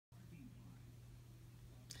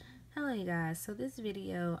Hello you guys, so this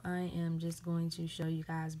video I am just going to show you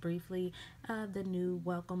guys briefly the new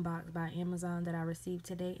welcome box by Amazon that I received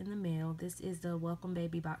today in the mail. This is the welcome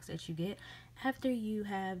baby box that you get after you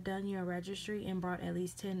have done your registry and brought at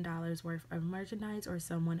least $10 worth of merchandise, or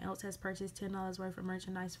someone else has purchased $10 worth of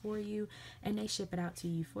merchandise for you and they ship it out to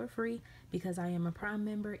you for free. Because I am a Prime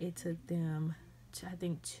member, it took them I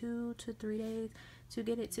think 2 to 3 days to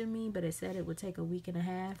get it to me, but it said it would take a week and a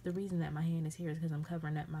half. The reason that my hand is here is because I'm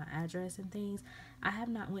covering up my address and things. I have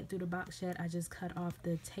not went through the box yet. I just cut off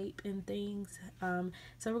the tape and things.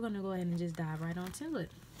 So we're going to go ahead and just dive right onto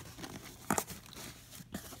it.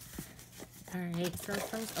 Alright, so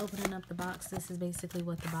first opening up the box, this is basically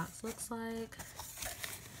what the box looks like.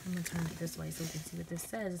 I'm going to turn it this way so you can see what this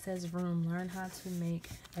says. It says room, learn how to make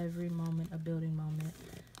every moment a building moment.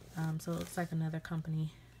 So it looks like another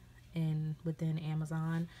company within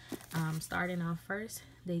Amazon. Starting off first,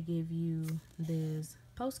 they give you this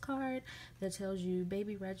postcard that tells you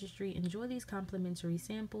baby registry, enjoy these complimentary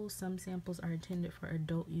samples. Some samples are intended for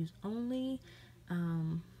adult use only.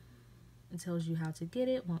 It tells you how to get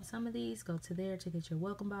it. Want some of these? Go to there to get your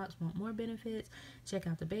welcome box. Want more benefits? Check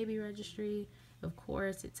out the baby registry. Of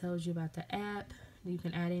course, it tells you about the app. You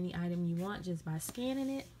can add any item you want just by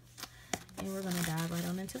scanning it. And we're going to dive right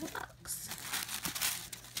on into the box.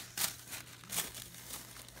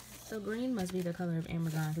 So green must be the color of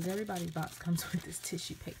Amazon because everybody's box comes with this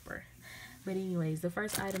tissue paper. But anyways, the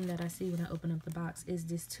first item that I see when I open up the box is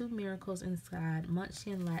this 2 Miracles Inside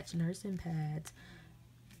Munchkin Latch Nursing Pads.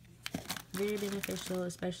 Very beneficial,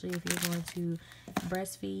 especially if you're going to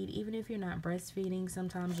breastfeed. Even if you're not breastfeeding,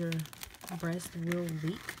 sometimes your breast will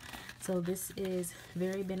leak. So this is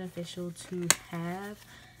very beneficial to have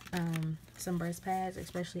some breast pads,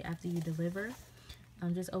 especially after you deliver.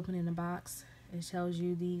 I'm just opening the box. It tells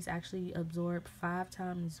you these actually absorb 5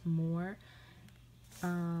 times more.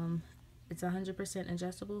 It's 100%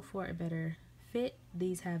 adjustable for a better fit.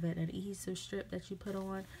 These have an adhesive strip that you put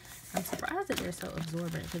on. I'm surprised that they're so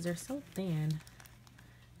absorbent because they're so thin.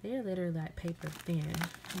 They're literally like paper thin,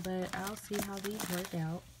 but I'll see how these work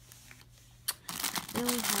out. Then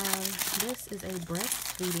we have, this is a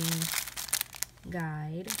breastfeeding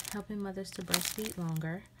guide, helping mothers to breastfeed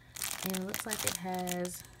longer. And it looks like it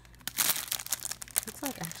has, looks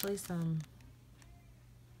like actually some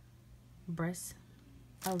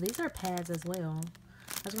oh, these are pads as well.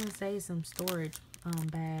 I was going to say some storage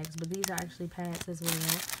bags, but these are actually pads as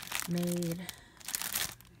well, made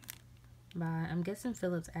by, I'm guessing,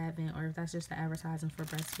 Philips Advent, or if that's just the advertising for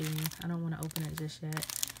breastfeeding. I don't want to open it just yet,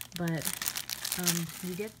 but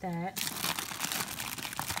you get that.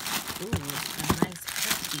 Ooh, a nice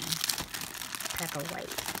hefty pack of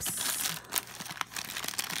wipes.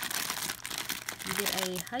 You get a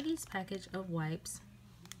Huggies package of wipes,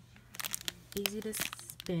 easy to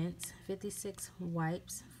dispense, 56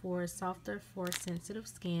 wipes for softer, for sensitive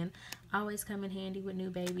skin. Always come in handy with new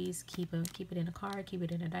babies. Keep it in a car, keep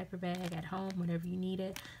it in a diaper bag, at home, whenever you need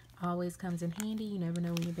it. Always comes in handy. You never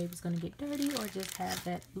know when your baby's going to get dirty or just have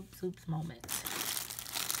that oops moment.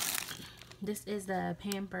 This is the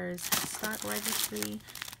Pampers Stock Registry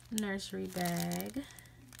Nursery Bag.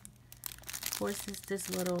 Of course, it's this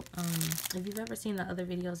little, if you've ever seen the other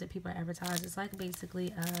videos that people advertise, it's like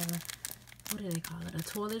basically what do they call it? A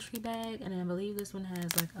toiletry bag. And I believe this one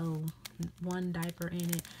has like, one diaper in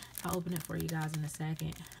it. I'll open it for you guys in a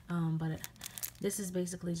second. This is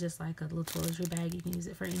basically just like a little toiletry bag. You can use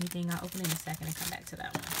it for anything. I'll open it in a second and come back to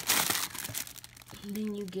that one.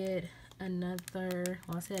 Then you get another,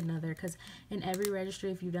 well, I said another because in every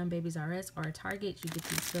registry, if you've done Babies R Us or Target, you get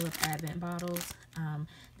these Philips Advent bottles.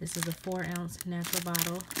 This is a 4-ounce natural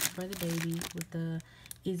bottle for the baby with the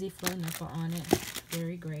Easy Flow nipple on it.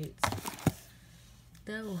 Very great.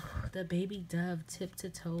 The Baby Dove Tip to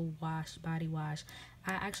Toe Wash Body Wash.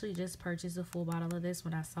 I actually just purchased a full bottle of this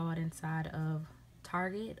when I saw it inside of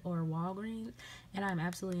Target or Walgreens, and I'm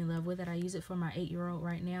absolutely in love with it. I use it for my 8-year-old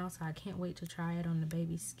right now, so I can't wait to try it on the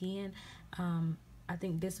baby's skin. I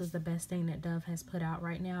think this was the best thing that Dove has put out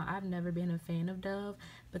right now. I've never been a fan of Dove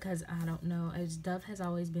because I don't know, Dove has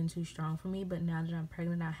always been too strong for me, but now that I'm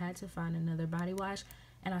pregnant, I had to find another body wash.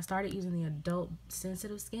 And I started using the adult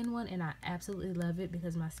sensitive skin one, and I absolutely love it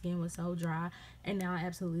because my skin was so dry, and now I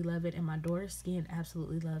absolutely love it, and my daughter's skin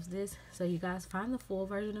absolutely loves this. So you guys, find the full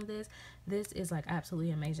version of this. This is like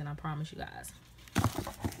absolutely amazing, I promise you guys.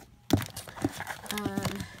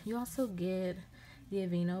 You also get the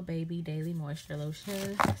Aveeno Baby Daily Moisture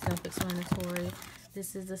Lotion, self-explanatory.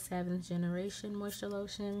 This is the 7th generation moisture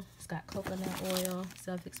lotion. It's got coconut oil,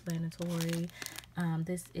 self-explanatory.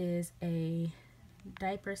 This is a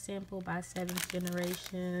diaper sample by 7th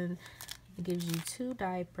generation. It gives you 2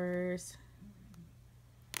 diapers.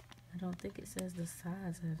 I don't think it says the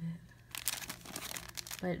size of it.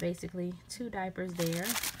 But basically 2 diapers there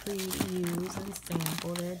for you to use and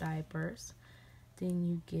sample their diapers. Then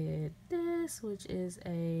you get this, which is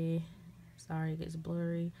a, sorry, it gets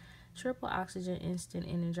blurry, triple oxygen instant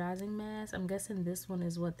energizing mask. I'm guessing this one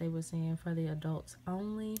is what they were saying for the adults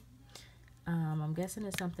only. I'm guessing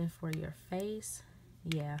it's something for your face.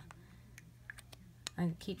 Yeah,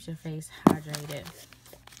 and it keeps your face hydrated.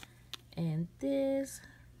 And this,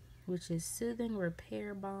 which is soothing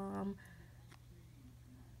repair balm.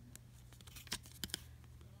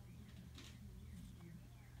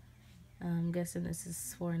 I'm guessing this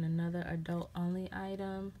is for another adult only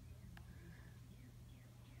item.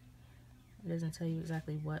 It doesn't tell you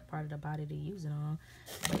exactly what part of the body to use it on.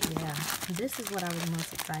 But yeah, this is what I was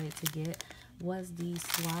most excited to get, was the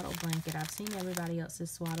swaddle blanket. I've seen everybody else's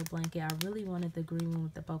swaddle blanket. I really wanted the green one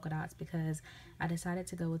with the polka dots because I decided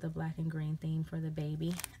to go with a black and green theme for the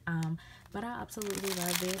baby. But I absolutely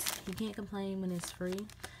love this. You can't complain when it's free.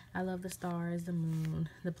 I love the stars, the moon,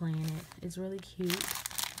 the planet. It's really cute.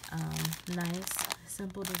 Nice,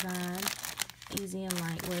 simple design. Easy and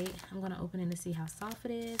lightweight. I'm going to open it to see how soft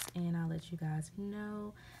it is, and I'll let you guys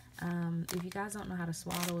know. If you guys don't know how to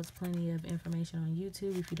swaddle, there's plenty of information on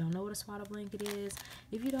YouTube. If you don't know what a swaddle blanket is,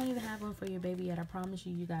 if you don't even have one for your baby yet, I promise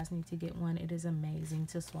you, you guys need to get one. It is amazing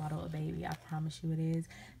to swaddle a baby. I promise you it is.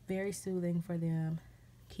 Very soothing for them.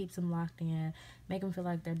 Keeps them locked in. Make them feel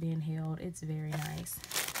like they're being held. It's very nice.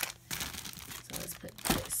 So let's put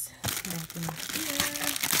this back in here.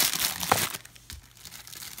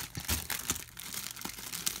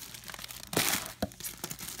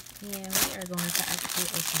 And we are going to actually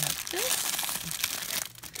open up this.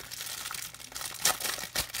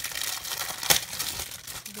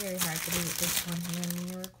 Very hard to do with this one when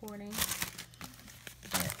you're recording.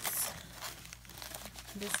 But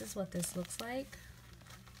this is what this looks like.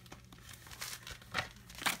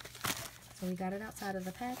 So we got it outside of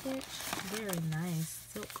the package. Very nice.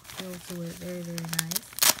 Silk feel to it. Very, very nice.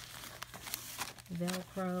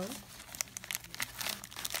 Velcro.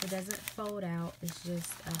 It doesn't fold out, it's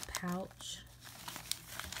just a pouch.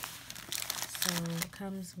 So it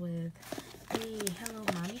comes with a Hello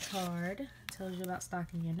Mommy card. Tells you about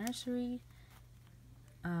stocking your nursery,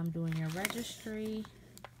 doing your registry,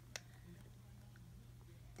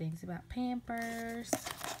 things about Pampers,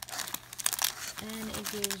 and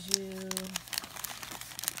it gives you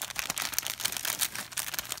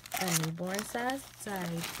a newborn size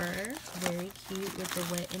diaper. Very cute with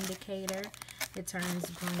the wet indicator. It turns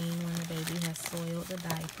green when the baby has soiled the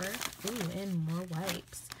diaper. Ooh, and more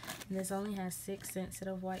wipes. And this only has 6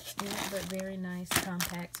 sensitive wipes in it, but very nice,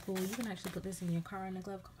 compact, cool. You can actually put this in your car in the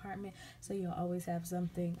glove compartment, so you'll always have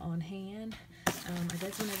something on hand. I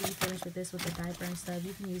guess whenever you finish with this, with the diaper and stuff,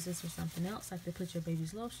 you can use this for something else, like to put your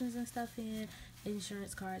baby's lotions and stuff in,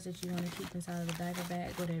 insurance cards that you want to keep inside of the diaper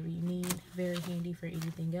bag, whatever you need. Very handy for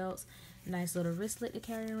anything else. Nice little wristlet to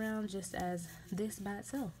carry around, just as this by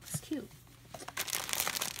itself. It's cute.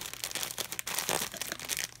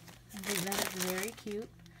 I think that is very cute.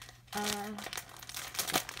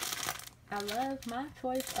 I love my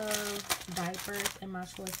choice of diapers, and my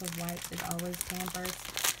choice of wipes is always Pampers.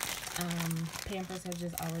 Pampers have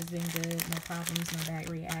just always been good. No problems, no bad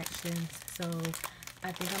reactions. So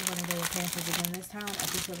I think I'm going to go with Pampers again this time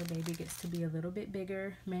up until the baby gets to be a little bit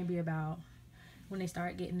bigger. Maybe about when they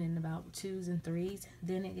start getting in about 2s and 3s,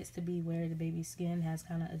 then it gets to be where the baby's skin has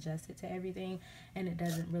kind of adjusted to everything, and it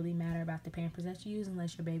doesn't really matter about the Pampers that you use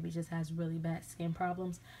unless your baby just has really bad skin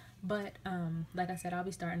problems. But like I said, I'll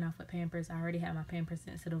be starting off with Pampers. I already have my Pampers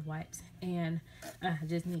sensitive wipes, and I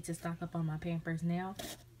just need to stock up on my Pampers now.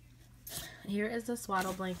 Here is the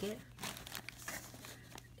swaddle blanket.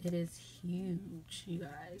 It is huge, you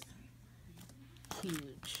guys.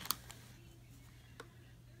 Huge.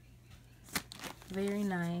 Very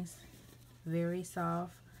nice, very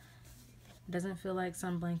soft. Doesn't feel like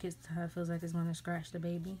some blankets feels like it's going to scratch the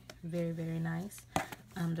baby. Very, very nice.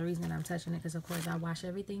 The reason I'm touching it because, of course, I wash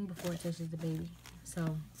everything before it touches the baby.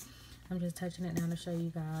 So I'm just touching it now to show you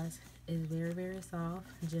guys. It's very, very soft,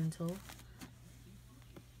 gentle.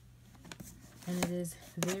 And it is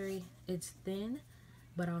it's thin,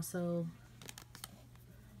 but also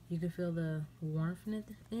you can feel the warmthness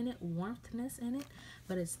in it,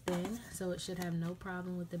 but it's thin, so it should have no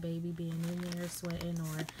problem with the baby being in there, sweating,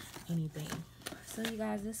 or anything. So you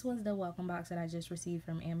guys, this was the welcome box that I just received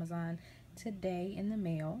from Amazon today in the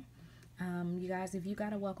mail. You guys, if you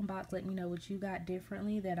got a welcome box, let me know what you got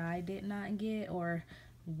differently that I did not get, or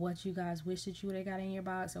what you guys wish that you would have got in your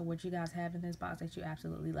box, or what you guys have in this box that you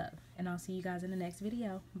absolutely love. And I'll see you guys in the next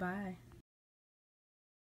video. Bye.